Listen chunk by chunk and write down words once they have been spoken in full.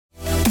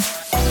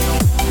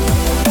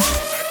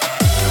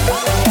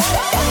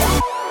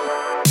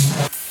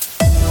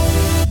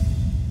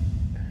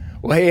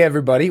Well, hey,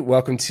 everybody.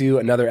 Welcome to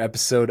another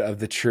episode of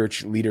the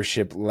Church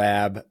Leadership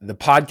Lab, the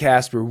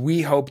podcast where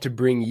we hope to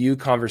bring you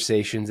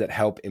conversations that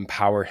help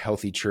empower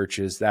healthy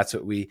churches. That's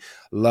what we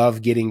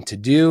love getting to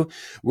do.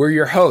 We're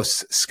your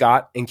hosts,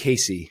 Scott and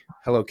Kacie.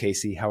 Hello,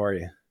 Kacie. How are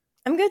you?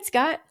 I'm good,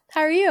 Scott.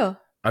 How are you?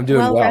 I'm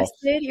doing well.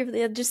 Rested?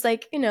 You're just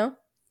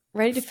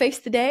ready to face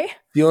the day?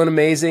 Feeling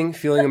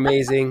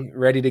amazing,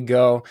 ready to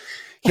go.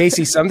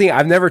 Kacie, something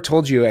I've never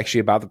told you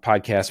actually about the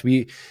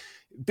podcast.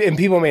 And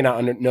people may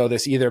not know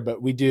this either, but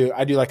I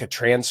do like a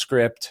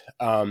transcript.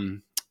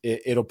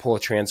 It'll pull a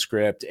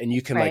transcript and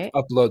you can like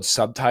upload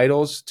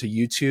subtitles to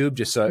YouTube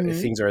just so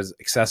things are as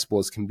accessible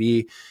as can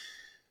be.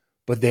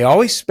 But they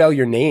always spell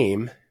your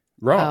name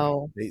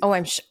wrong.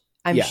 I'm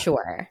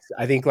sure.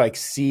 I think like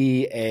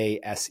Cassey.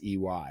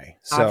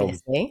 So,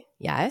 obviously,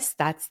 yes,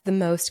 that's the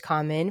most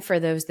common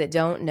for those that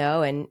don't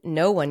know, and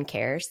no one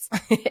cares.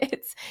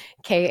 It's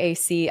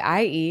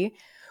Kacie,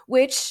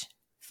 which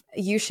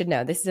you should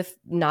know. This is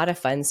not a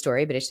fun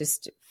story, but it's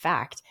just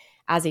fact.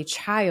 As a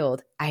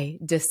child, I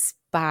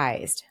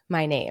despised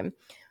my name.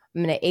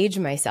 I'm going to age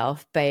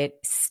myself, but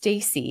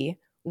Stacy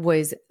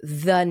was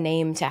the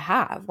name to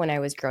have when I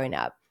was growing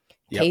up.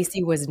 Yep.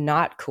 Kacie was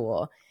not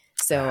cool.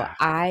 So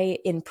I,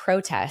 in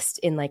protest,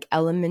 in like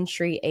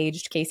elementary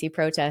aged Kacie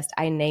protest,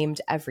 I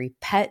named every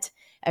pet,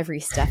 every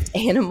stuffed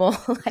animal,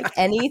 like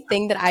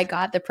anything that I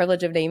got the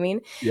privilege of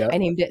naming. Yep. I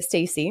named it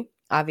Stacy,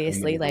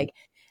 obviously, like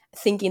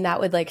thinking that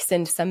would like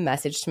send some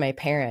message to my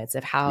parents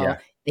of how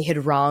they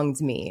had wronged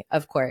me,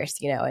 of course,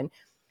 and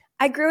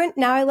I grew it.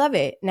 Now I love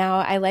it. Now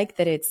I like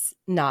that it's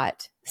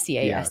not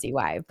Cassey,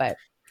 but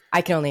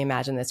I can only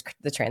imagine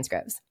the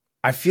transcripts.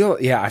 I feel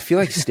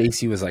like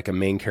Stacy was like a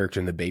main character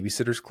in the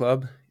Babysitters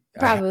Club.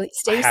 Probably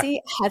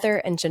Stacy, Heather,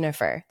 and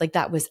Jennifer. Like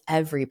that was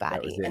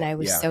everybody. And I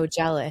was so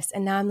jealous.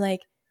 And now I'm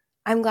like,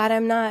 I'm glad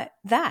I'm not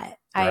that.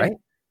 I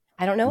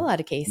don't know a lot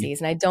of Kacies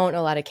and I don't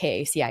know a lot of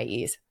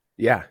Kacies.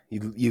 Yeah.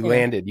 You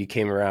landed, you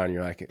came around.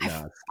 You're like,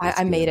 no,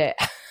 I made it.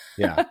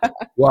 Yeah.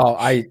 Well,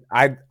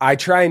 I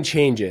try and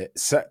change it.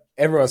 So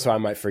every once in a while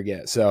I might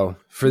forget. So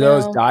for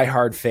those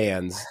diehard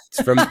fans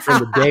from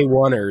the day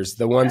oneers,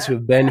 the ones who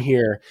have been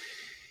here,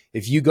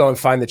 if you go and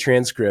find the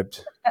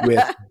transcript with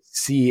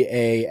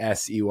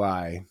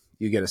Cassey,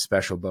 you get a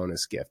special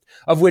bonus gift,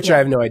 of which I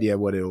have no idea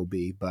what it will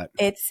be, but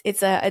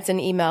it's an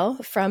email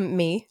from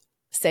me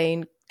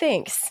saying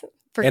thanks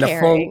for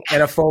caring,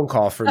 and a phone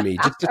call from me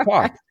just to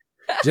talk,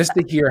 just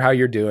to hear how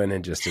you're doing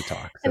and just to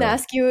talk, and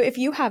ask you if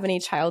you have any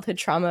childhood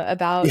trauma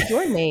about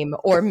your name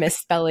or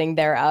misspelling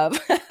thereof.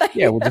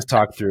 Yeah, we'll just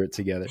talk through it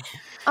together.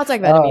 I'll talk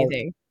about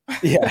anything.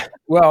 Yeah.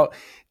 Well,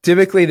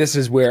 typically this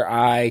is where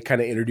I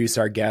kind of introduce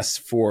our guests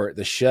for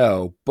the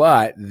show,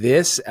 but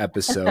this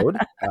episode,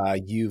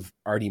 you've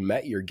already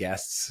met your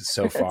guests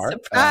so far.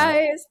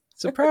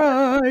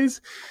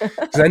 Surprise!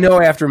 Because I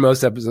know after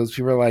most episodes,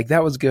 people are like,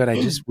 that was good.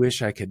 I just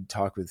wish I could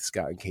talk with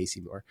Scott and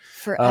Kacie more.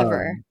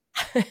 Forever.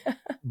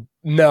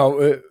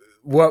 No,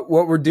 what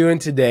we're doing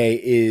today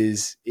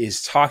is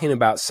talking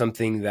about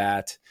something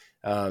that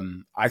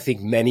I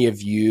think many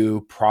of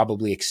you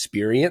probably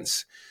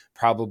experience,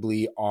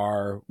 probably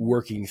are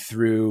working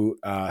through,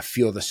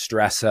 feel the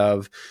stress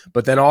of,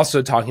 but then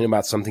also talking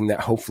about something that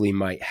hopefully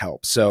might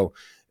help. So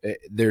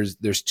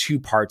there's two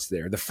parts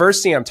there. The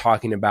first thing I'm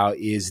talking about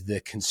is the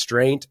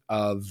constraint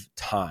of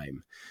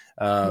time.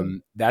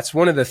 That's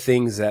one of the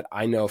things that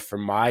I know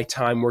from my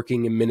time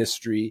working in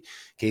ministry.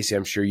 Kacie,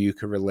 I'm sure you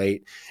could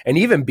relate. And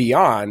even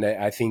beyond,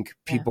 I think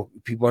people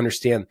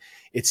understand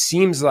it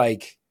seems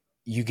like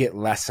you get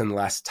less and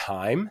less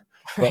time,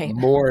 but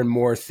more and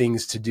more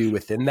things to do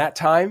within that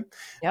time.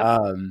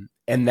 Yep.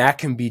 And that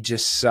can be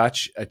just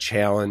such a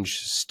challenge,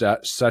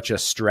 such a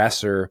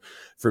stressor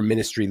for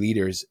ministry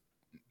leaders,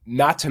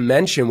 not to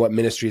mention what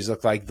ministries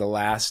look like the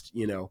last,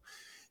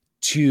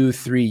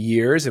 2-3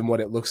 years and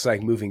what it looks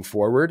like moving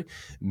forward.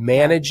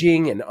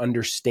 Managing and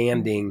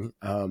understanding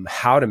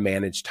how to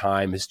manage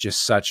time is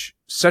just such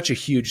a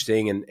huge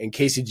thing. And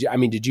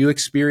Kacie, did you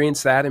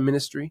experience that in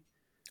ministry?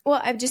 Well,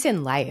 I'm just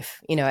in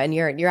life, and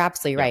you're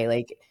absolutely right.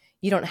 Like,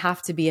 you don't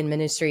have to be in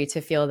ministry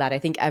to feel that. I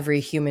think every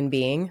human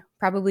being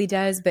probably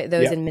does, but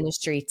those in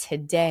ministry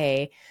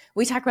today,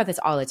 we talk about this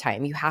all the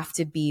time. You have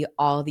to be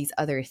all these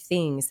other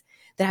things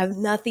that have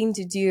nothing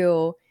to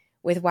do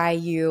with why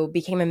you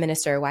became a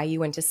minister, why you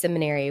went to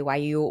seminary, why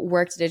you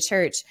worked at a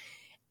church,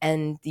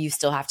 and you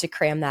still have to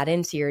cram that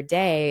into your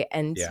day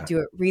and do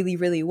it really,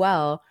 really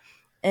well.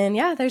 And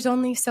there's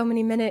only so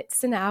many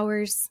minutes and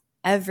hours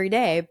every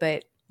day,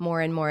 but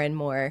more and more and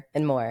more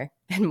and more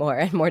and more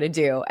and more to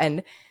do.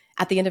 And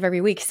at the end of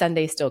every week,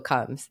 Sunday still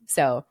comes.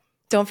 So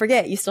don't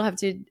forget, you still have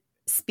to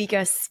speak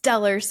a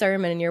stellar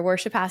sermon and your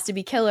worship has to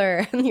be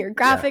killer and your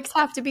graphics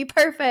have to be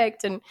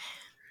perfect. And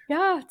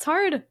it's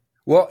hard.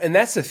 Well, and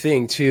that's the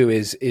thing too,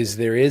 is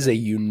there is a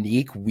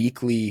unique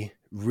weekly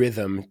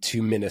rhythm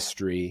to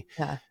ministry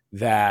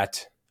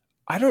that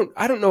I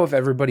don't know if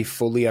everybody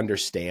fully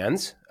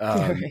understands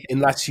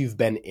unless you've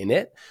been in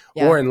it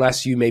or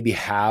unless you maybe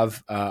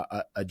have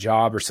a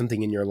job or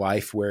something in your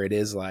life where it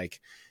is like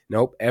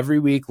Nope. Every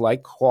week,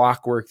 like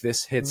clockwork,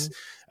 this hits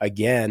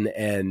again.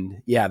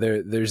 And yeah,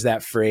 there's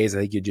that phrase. I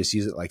think you just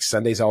use it like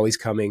Sunday's always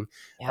coming.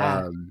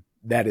 Yeah.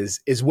 That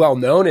is well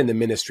known in the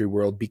ministry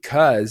world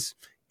because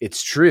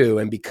it's true.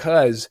 And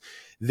because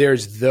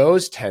there's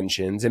those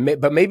tensions,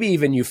 but maybe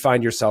even you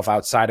find yourself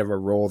outside of a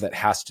role that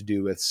has to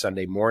do with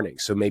Sunday morning.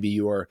 So maybe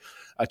you're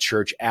a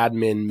church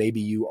admin,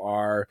 maybe you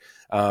are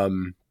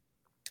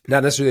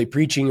not necessarily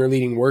preaching or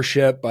leading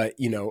worship, but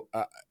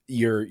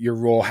your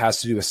role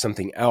has to do with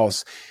something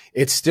else.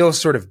 It's still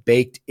sort of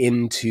baked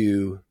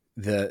into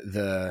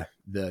the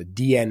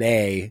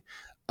DNA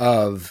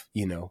of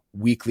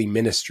weekly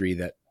ministry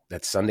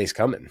that Sunday's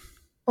coming.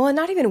 Well, and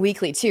not even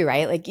weekly too,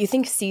 right? Like you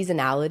think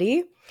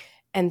seasonality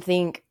and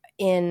think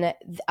in,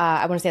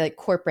 I want to say like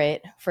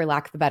corporate, for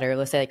lack of a better,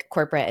 let's say like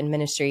corporate and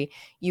ministry,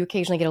 you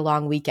occasionally get a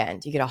long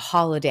weekend, you get a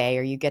holiday,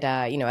 or you get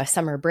a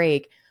summer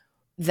break.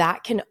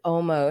 That can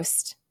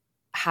almost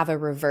have a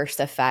reverse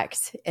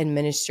effect in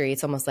ministry.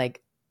 It's almost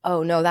like,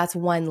 oh no, that's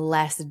one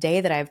less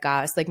day that I've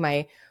got. It's like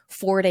my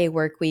 4-day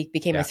work week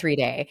became a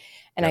 3-day,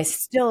 and I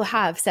still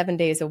have 7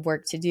 days of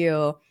work to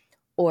do.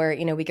 Or,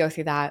 we go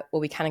through that, what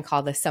we kind of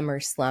call the summer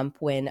slump,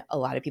 when a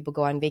lot of people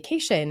go on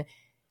vacation.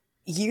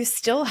 You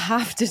still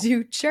have to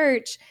do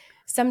church,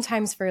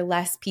 sometimes for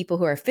less people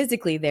who are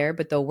physically there,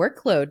 but the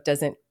workload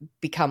doesn't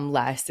become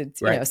less. It's,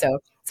 so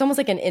it's almost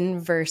like an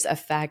inverse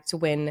effect.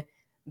 When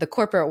the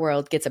corporate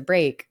world gets a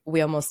break,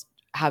 we almost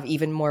have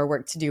even more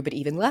work to do, but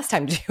even less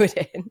time to do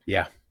it in.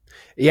 Yeah.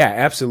 Yeah,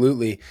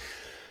 absolutely.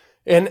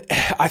 And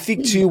I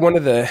think too, one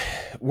of the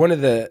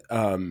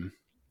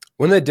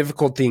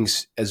difficult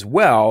things as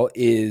well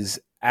is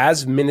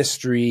as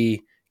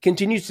ministry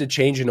continues to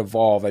change and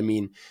evolve. I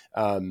mean,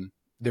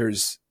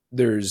 there's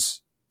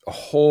a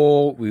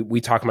whole,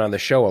 we talk about on the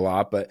show a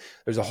lot, but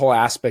there's a whole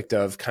aspect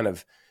of kind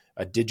of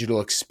a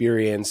digital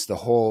experience, the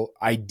whole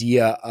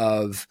idea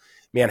of,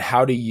 man,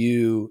 how do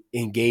you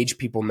engage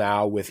people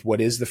now with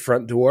what is the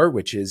front door,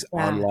 which is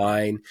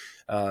online.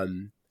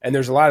 And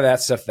there's a lot of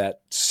that stuff that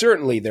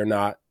certainly they're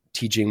not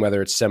teaching,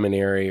 whether it's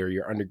seminary or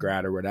your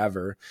undergrad or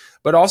whatever,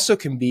 but also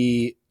can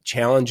be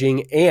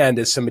challenging. And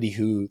as somebody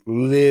who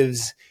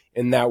lived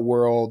in that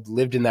world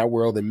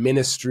in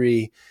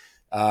ministry,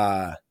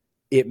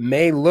 it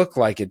may look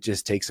like it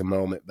just takes a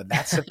moment, but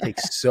that stuff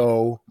takes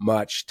so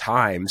much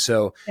time.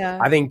 So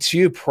I think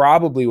too,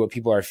 probably what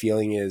people are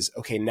feeling is,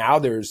 okay, now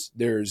there's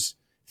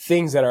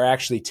things that are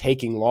actually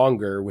taking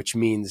longer, which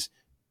means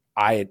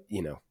I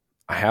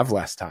have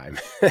less time.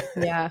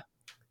 Yeah.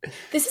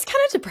 This is kind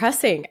of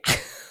depressing.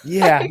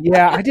 Yeah.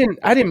 I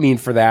didn't mean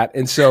for that.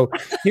 And so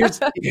here's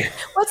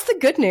what's the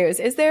good news?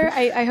 Is there?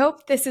 I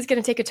hope this is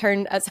going to take a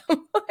turn at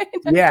some point.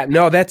 Yeah.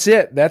 No, that's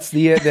it. That's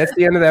the end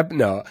of that.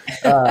 No,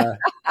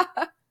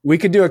 we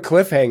could do a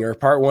cliffhanger,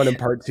 part 1 and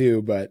part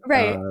 2, but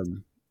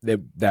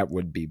that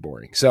would be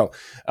boring. So,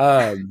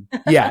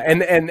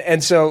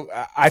 and so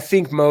I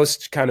think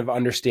most kind of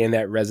understand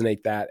that,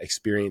 resonate that,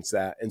 experience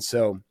that. And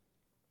so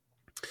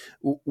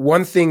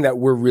one thing that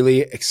we're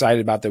really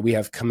excited about that we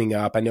have coming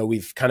up, I know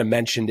we've kind of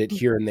mentioned it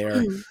here and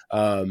there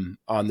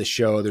on the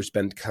show. There's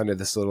been kind of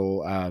this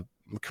little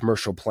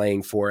commercial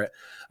playing for it.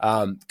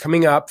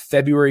 Coming up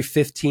February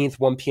 15th,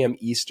 1 p.m.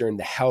 Eastern,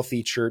 the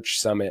Healthy Church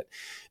Summit.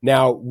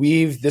 Now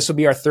this will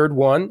be our third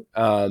one.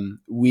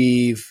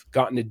 We've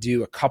gotten to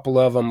do a couple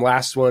of them.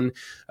 Last one,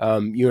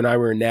 you and I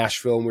were in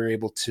Nashville, and we were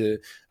able to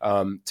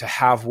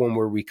have one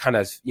where we kind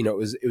of, it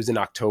was in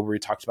October. We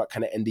talked about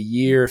kind of end of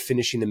year,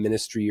 finishing the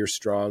ministry year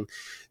strong.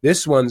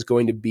 This one's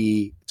going to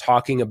be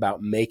talking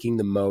about making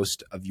the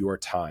most of your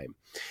time.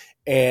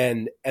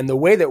 And the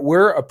way that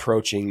we're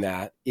approaching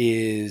that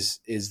is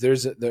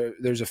there's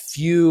a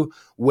few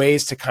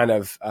ways to kind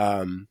of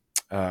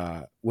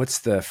what's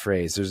the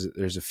phrase?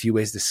 There's a few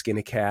ways to skin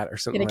a cat or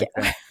something like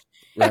that,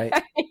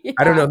 right? Yeah.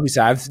 I don't know who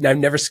said. I've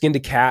never skinned a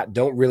cat.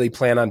 Don't really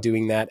plan on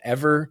doing that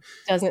ever.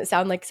 Doesn't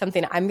sound like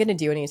something I'm going to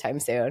do anytime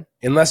soon.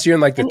 Unless you're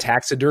in like the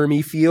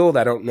taxidermy field,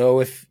 I don't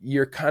know if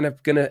you're kind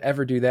of going to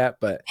ever do that.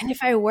 But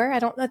if I were,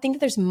 I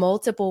think there's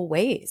multiple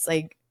ways.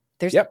 Like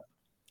there's. Yep.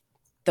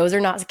 Those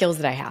are not skills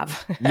that I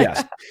have.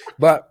 Yes.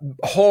 But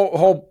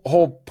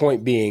whole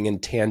point being,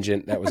 and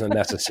tangent that was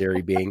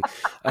unnecessary being,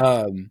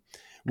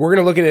 we're going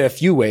to look at it a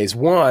few ways.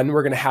 One,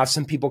 we're going to have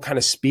some people kind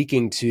of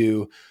speaking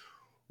to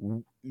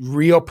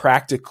real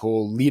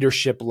practical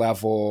leadership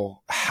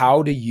level.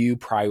 How do you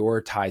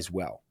prioritize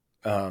well?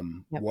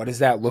 What does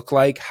that look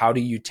like? How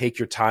do you take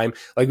your time?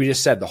 Like we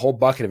just said, the whole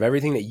bucket of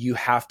everything that you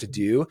have to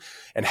do.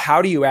 And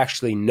how do you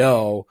actually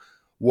know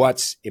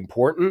what's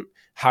important?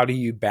 How do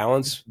you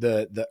balance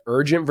the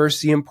urgent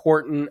versus the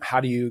important? How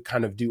do you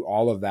kind of do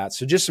all of that?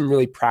 So just some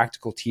really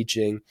practical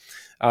teaching.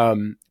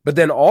 But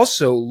then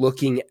also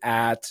looking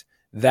at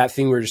that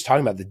thing we were just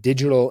talking about, the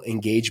digital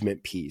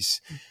engagement piece.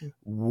 Mm-hmm.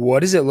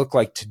 What does it look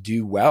like to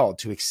do well,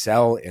 to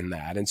excel in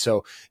that? And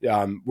so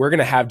we're going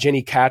to have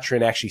Jenny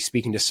Catron actually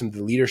speaking to some of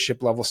the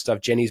leadership level stuff.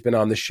 Jenny's been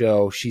on the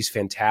show. She's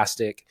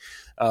fantastic.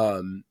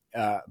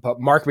 But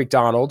Mark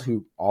McDonald,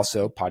 who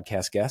also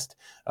podcast guest,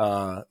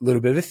 a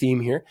little bit of a theme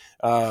here.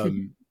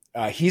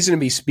 he's going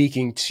to be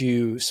speaking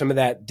to some of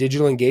that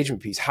digital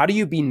engagement piece. How do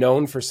you be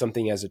known for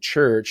something as a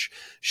church,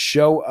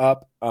 show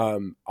up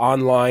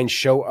online,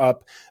 show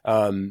up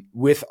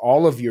with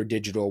all of your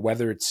digital,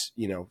 whether it's,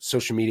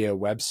 social media,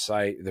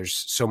 website, there's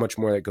so much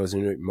more that goes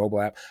into it,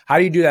 mobile app. How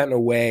do you do that in a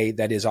way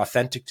that is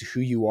authentic to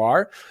who you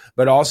are,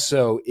 but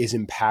also is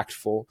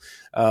impactful?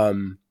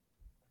 And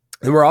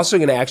we're also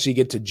going to actually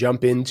get to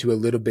jump into a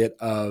little bit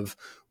of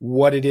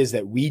what it is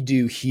that we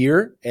do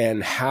here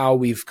and how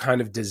we've kind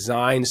of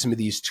designed some of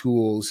these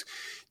tools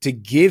to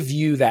give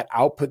you that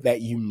output that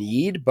you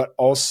need, but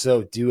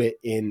also do it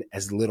in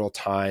as little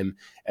time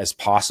as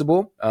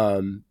possible.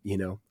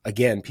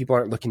 Again, people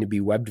aren't looking to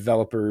be web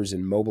developers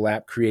and mobile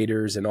app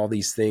creators and all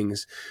these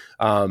things,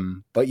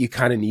 but you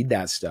kind of need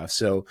that stuff.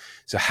 So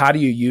how do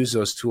you use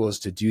those tools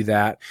to do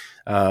that?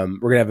 We're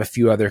going to have a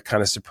few other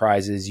kind of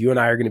surprises. You and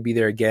I are going to be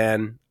there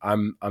again.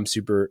 I'm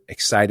super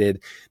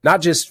excited,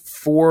 not just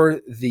for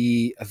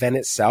the event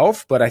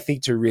itself, but I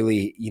think to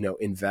really,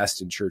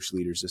 invest in church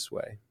leaders this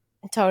way.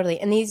 Totally.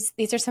 And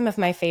these are some of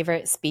my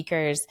favorite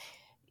speakers.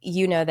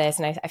 You know this,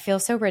 and I feel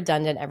so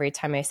redundant every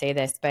time I say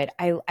this, but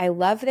I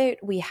love that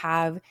we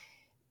have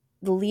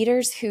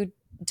leaders who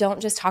don't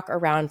just talk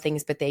around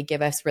things, but they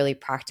give us really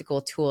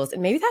practical tools.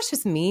 And maybe that's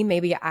just me.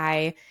 Maybe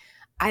I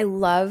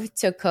love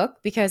to cook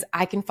because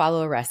I can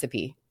follow a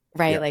recipe,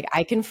 right? Yeah. Like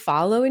I can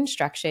follow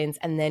instructions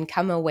and then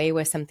come away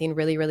with something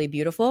really, really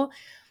beautiful.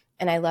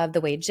 And I love the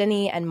way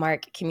Jenny and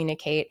Mark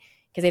communicate,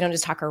 because they don't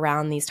just talk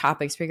around these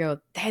topics where you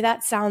go, hey,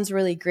 that sounds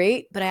really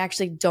great, but I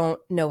actually don't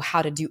know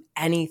how to do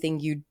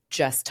anything you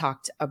just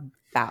talked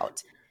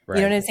about. Right.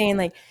 You know what I'm saying?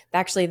 Like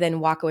actually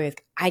then walk away with,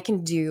 I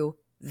can do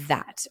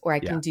that, or I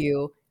can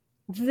do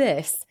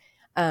this.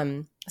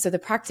 So the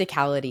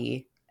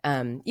practicality,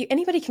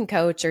 anybody can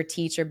coach or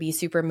teach or be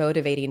super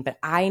motivating, but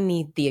I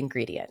need the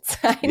ingredients.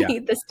 I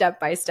need the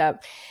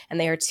step-by-step. And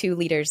they are two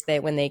leaders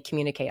that when they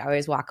communicate, I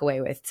always walk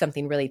away with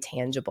something really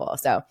tangible.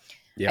 So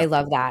I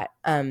love that.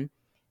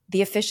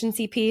 The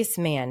efficiency piece,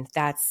 man,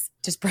 that's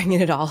just bringing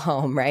it all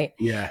home, right?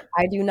 Yeah.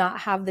 I do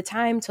not have the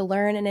time to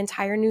learn an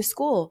entire new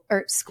go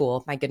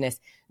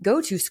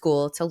to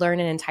school to learn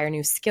an entire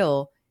new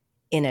skill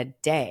in a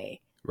day.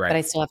 Right. But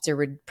I still have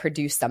to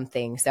produce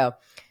something. So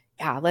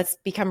let's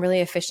become really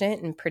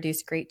efficient and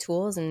produce great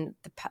tools. And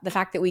the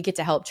fact that we get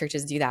to help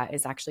churches do that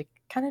is actually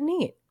kind of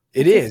neat.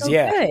 It is, so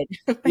good.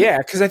 Yeah,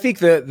 because I think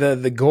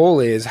the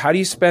goal is, how do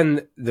you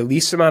spend the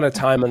least amount of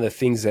time on the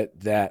things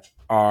that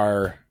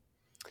are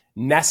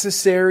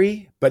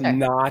necessary, but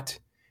not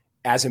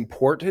as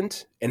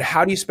important? And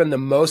how do you spend the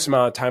most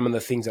amount of time on the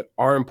things that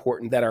are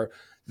important, that are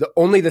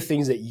only the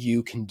things that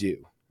you can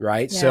do,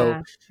 right? Yeah.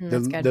 So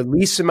the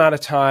least amount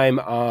of time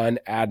on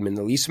admin,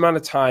 the least amount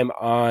of time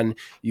on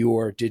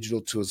your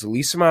digital tools, the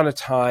least amount of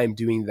time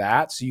doing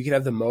that, so you can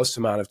have the most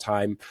amount of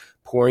time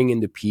pouring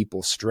into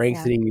people,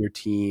 strengthening your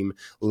team,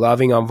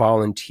 loving on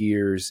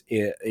volunteers,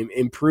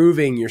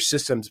 improving your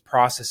systems,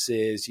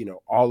 processes,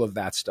 all of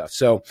that stuff.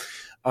 So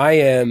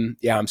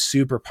I'm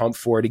super pumped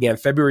for it. Again,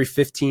 February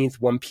 15th,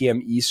 1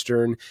 p.m.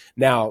 Eastern.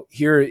 Now,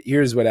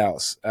 here's what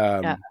else.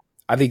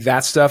 I think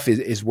that stuff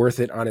is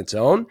worth it on its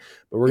own,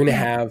 but we're going to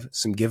have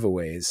some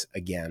giveaways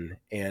again.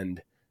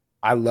 And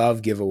I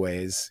love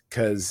giveaways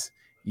because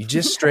you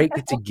just straight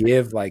get to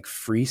give like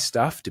free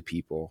stuff to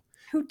people.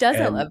 Who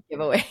doesn't love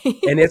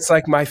giveaways? And it's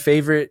like my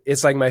favorite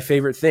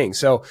thing.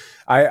 So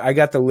I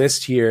got the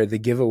list here, the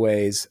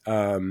giveaways,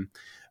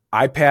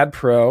 iPad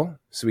Pro.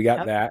 So we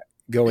got that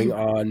going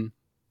on.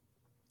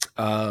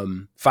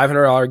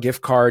 $500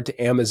 gift card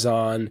to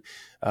Amazon,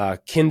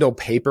 Kindle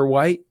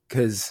Paperwhite,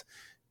 because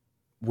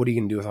what are you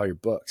going to do with all your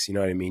books? You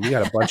know what I mean? You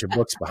got a bunch of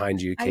books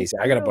behind you, Kacie.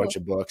 I got a bunch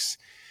of books,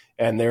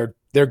 and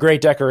they're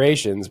great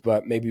decorations,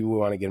 but maybe we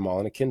want to get them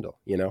all in a Kindle,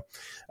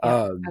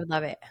 I would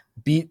love it.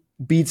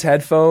 Beats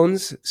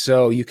headphones,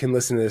 so you can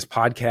listen to this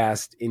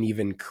podcast in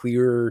even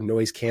clearer,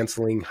 noise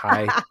canceling,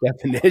 high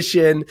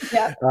definition.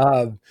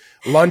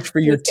 Lunch for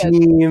your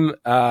team.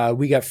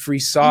 We got free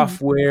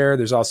software.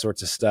 There's all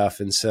sorts of stuff,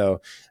 and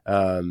so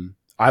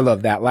I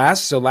love that.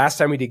 Last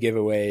time we did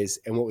giveaways,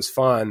 and what was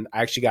fun,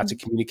 I actually got to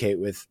communicate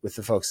with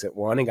the folks that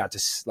won, and got to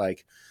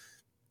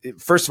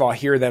first of all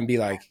hear them be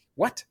like,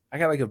 what? I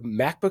got like a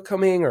MacBook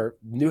coming, or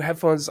new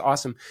headphones.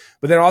 Awesome.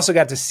 But then I also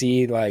got to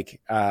see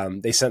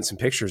they sent some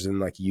pictures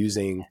and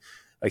using,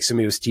 like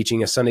somebody was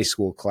teaching a Sunday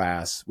school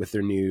class with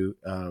their new,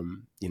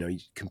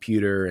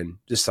 computer and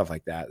just stuff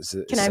like that.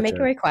 Can I make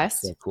a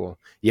request? So cool.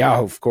 Yeah,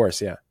 of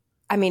course. Yeah.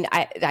 I mean,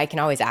 I can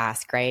always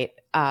ask, right?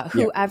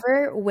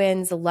 Whoever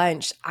wins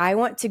lunch, I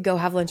want to go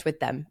have lunch with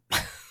them.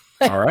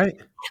 All right.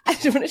 I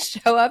just want to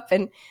show up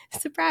and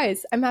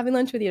surprise, I'm having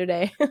lunch with you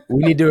today.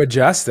 We need to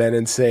adjust then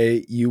and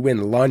say you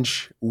win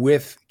lunch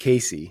with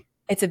Kacie.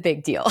 It's a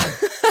big deal.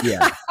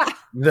 Yeah.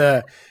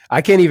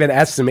 I can't even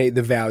estimate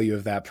the value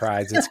of that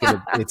prize. It's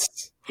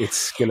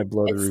gonna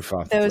blow the roof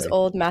off. Those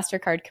old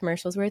MasterCard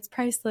commercials where it's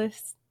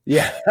priceless.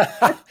 Yeah.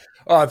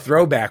 Oh,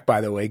 throwback, by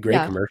the way.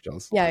 Great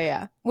commercials.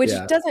 Yeah. Which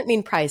doesn't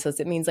mean priceless.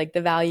 It means like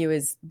the value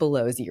is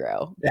below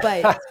zero.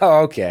 But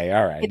okay.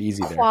 All right.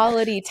 Easy there.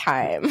 Quality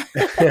time.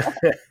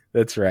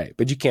 That's right.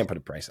 But you can't put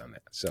a price on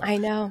that. So I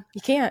know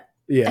you can't.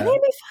 yeah, I think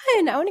it'd be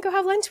fun. I want to go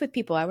have lunch with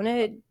people. I want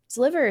to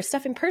deliver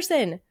stuff in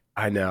person.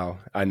 I know.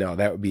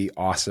 That would be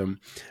awesome.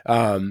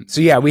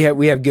 So yeah, we have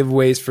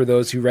giveaways for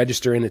those who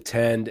register and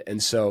attend.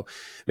 And so,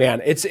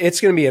 man, it's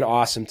going to be an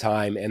awesome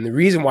time. And the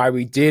reason why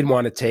we did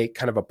want to take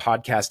kind of a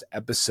podcast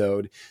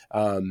episode,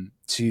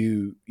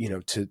 to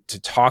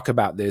talk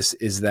about this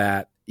is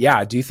that, yeah,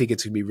 I do think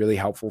it's going to be really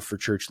helpful for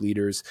church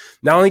leaders,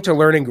 not only to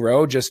learn and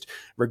grow, just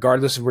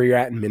regardless of where you're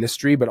at in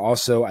ministry, but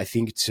also I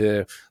think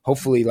to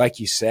hopefully, like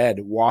you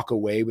said, walk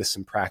away with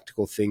some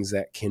practical things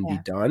that can be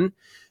done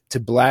to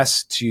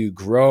bless, to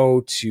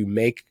grow, to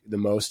make the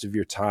most of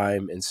your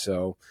time. And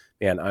so,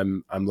 man,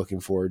 I'm looking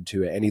forward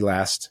to it. Any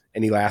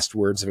last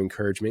words of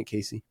encouragement,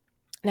 Kacie?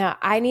 Now,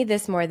 I need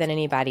this more than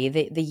anybody.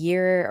 The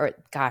year, or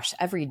gosh,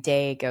 every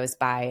day goes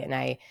by and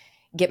I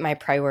get my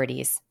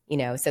priorities,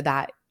 so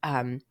that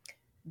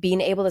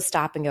being able to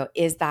stop and go,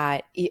 is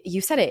that,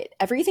 you said it,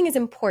 everything is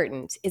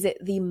important. Is it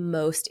the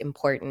most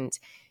important?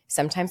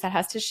 Sometimes that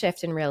has to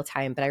shift in real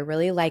time, but I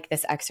really like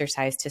this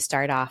exercise to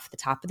start off the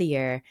top of the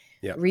year,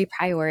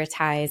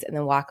 reprioritize, and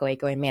then walk away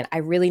going, man, I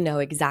really know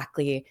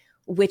exactly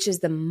which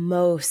is the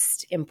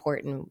most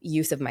important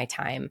use of my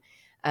time.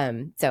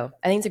 So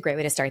I think it's a great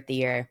way to start the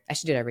year. I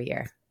should do it every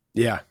year.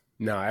 Yeah.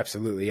 No,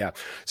 absolutely. Yeah.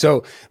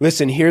 So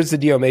listen, here's the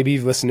deal. Maybe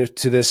you've listened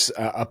to this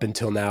up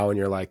until now and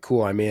you're like,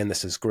 cool, I'm in,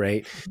 this is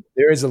great.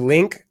 There is a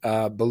link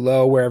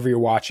below wherever you're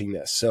watching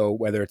this. So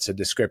whether it's a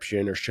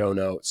description or show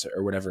notes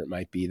or whatever it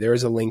might be, there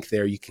is a link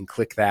there. You can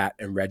click that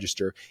and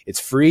register.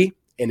 It's free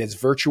and it's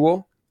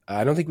virtual.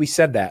 I don't think we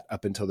said that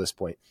up until this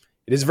point.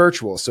 It is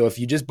virtual. So if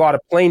you just bought a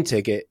plane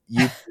ticket,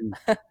 you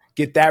can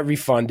get that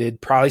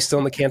refunded, probably still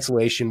in the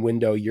cancellation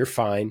window. You're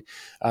fine.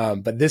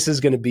 But this is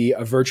going to be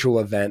a virtual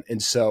event.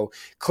 And so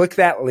click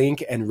that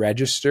link and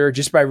register.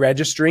 Just by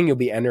registering, you'll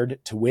be entered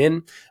to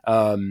win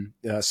some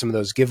of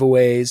those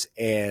giveaways.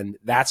 And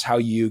that's how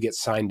you get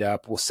signed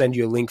up. We'll send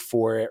you a link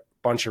for it,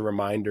 bunch of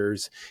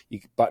reminders, you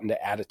can button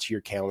to add it to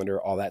your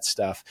calendar, all that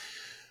stuff.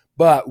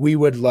 But we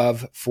would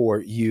love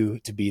for you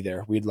to be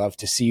there. We'd love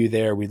to see you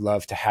there. We'd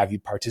love to have you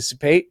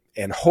participate.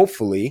 And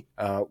hopefully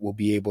we'll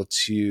be able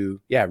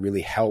to,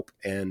 really help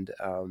and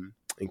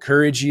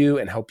encourage you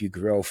and help you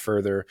grow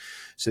further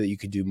so that you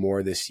could do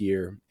more this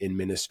year in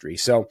ministry.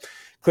 So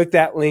click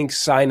that link,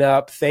 sign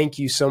up. Thank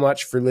you so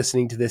much for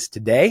listening to this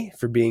today,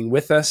 for being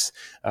with us.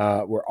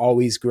 We're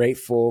always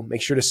grateful.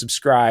 Make sure to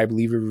subscribe,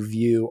 leave a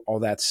review, all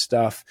that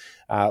stuff.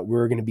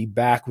 We're going to be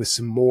back with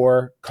some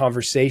more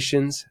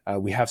conversations.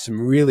 We have some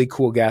really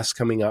cool guests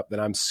coming up that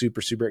I'm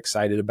super, super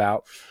excited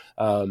about.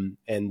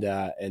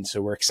 And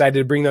so we're excited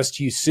to bring those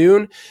to you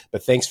soon.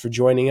 But thanks for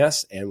joining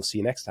us, and we'll see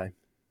you next time.